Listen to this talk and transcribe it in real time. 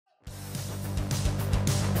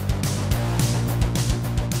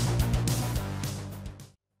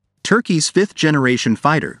Turkey's fifth-generation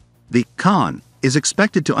fighter, the KAAN, is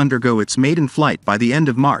expected to undergo its maiden flight by the end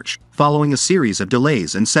of March, following a series of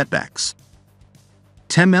delays and setbacks.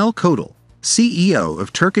 Temel Kotil, CEO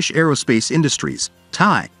of Turkish Aerospace Industries,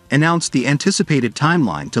 TAI, announced the anticipated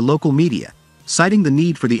timeline to local media, citing the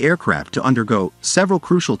need for the aircraft to undergo several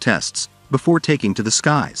crucial tests before taking to the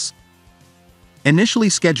skies. Initially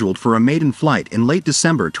scheduled for a maiden flight in late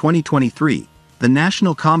December 2023, the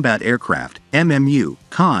National Combat Aircraft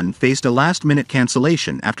KAAN faced a last-minute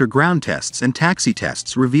cancellation after ground tests and taxi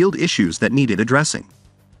tests revealed issues that needed addressing.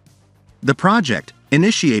 The project,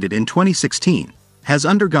 initiated in 2016, has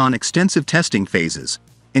undergone extensive testing phases,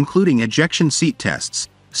 including ejection seat tests,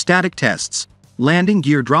 static tests, landing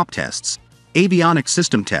gear drop tests, avionics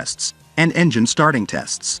system tests, and engine starting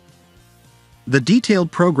tests. The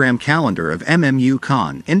detailed program calendar of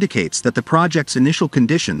KAAN indicates that the project's initial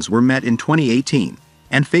conditions were met in 2018,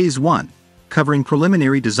 and Phase 1, covering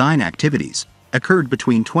preliminary design activities, occurred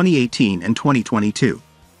between 2018 and 2022.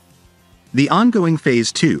 The ongoing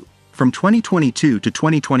Phase 2, from 2022 to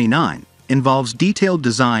 2029, involves detailed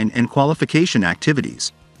design and qualification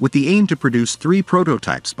activities, with the aim to produce 3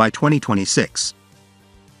 prototypes by 2026.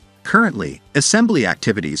 Currently, assembly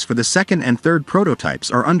activities for the second and third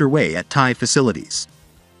prototypes are underway at TAI facilities.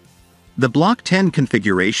 The Block 10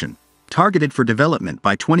 configuration, targeted for development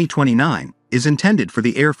by 2029, is intended for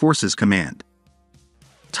the Air Forces Command.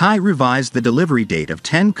 TAI revised the delivery date of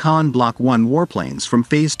 10 KAAN Block 1 warplanes from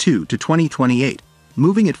Phase 2 to 2028,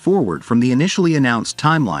 moving it forward from the initially announced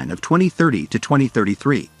timeline of 2030 to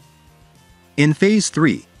 2033. In Phase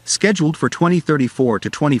 3, scheduled for 2034 to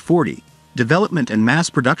 2040, development and mass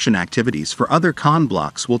production activities for other KAAN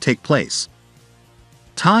blocks will take place.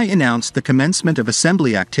 TAI announced the commencement of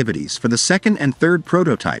assembly activities for the second and third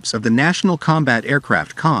prototypes of the National Combat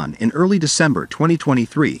Aircraft KAAN in early December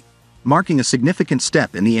 2023, marking a significant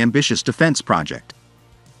step in the ambitious defense project.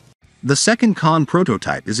 The second KAAN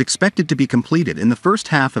prototype is expected to be completed in the first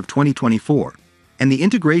half of 2024, and the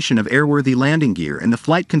integration of airworthy landing gear and the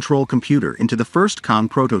flight control computer into the first KAAN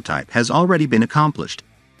prototype has already been accomplished,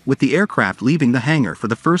 with the aircraft leaving the hangar for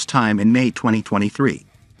the first time in May 2023.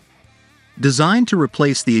 Designed to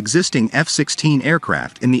replace the existing F-16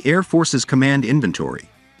 aircraft in the Air Forces Command inventory,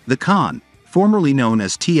 the KAAN, formerly known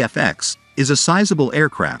as TFX, is a sizable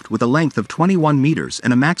aircraft with a length of 21 meters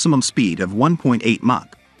and a maximum speed of 1.8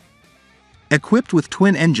 Mach. Equipped with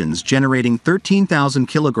twin engines generating 13,000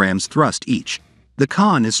 kilograms thrust each, the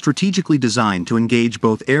KAAN is strategically designed to engage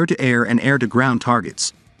both air-to-air and air-to-ground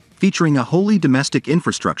targets, featuring a wholly domestic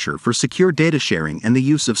infrastructure for secure data sharing and the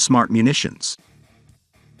use of smart munitions.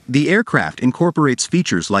 The aircraft incorporates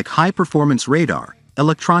features like high-performance radar,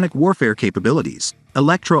 electronic warfare capabilities,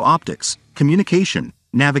 electro-optics, communication,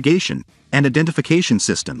 navigation, and identification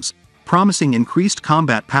systems, promising increased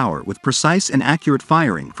combat power with precise and accurate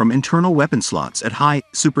firing from internal weapon slots at high,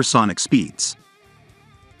 supersonic speeds.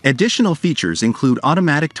 Additional features include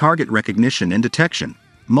automatic target recognition and detection,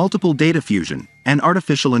 multiple data fusion, and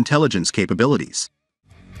artificial intelligence capabilities.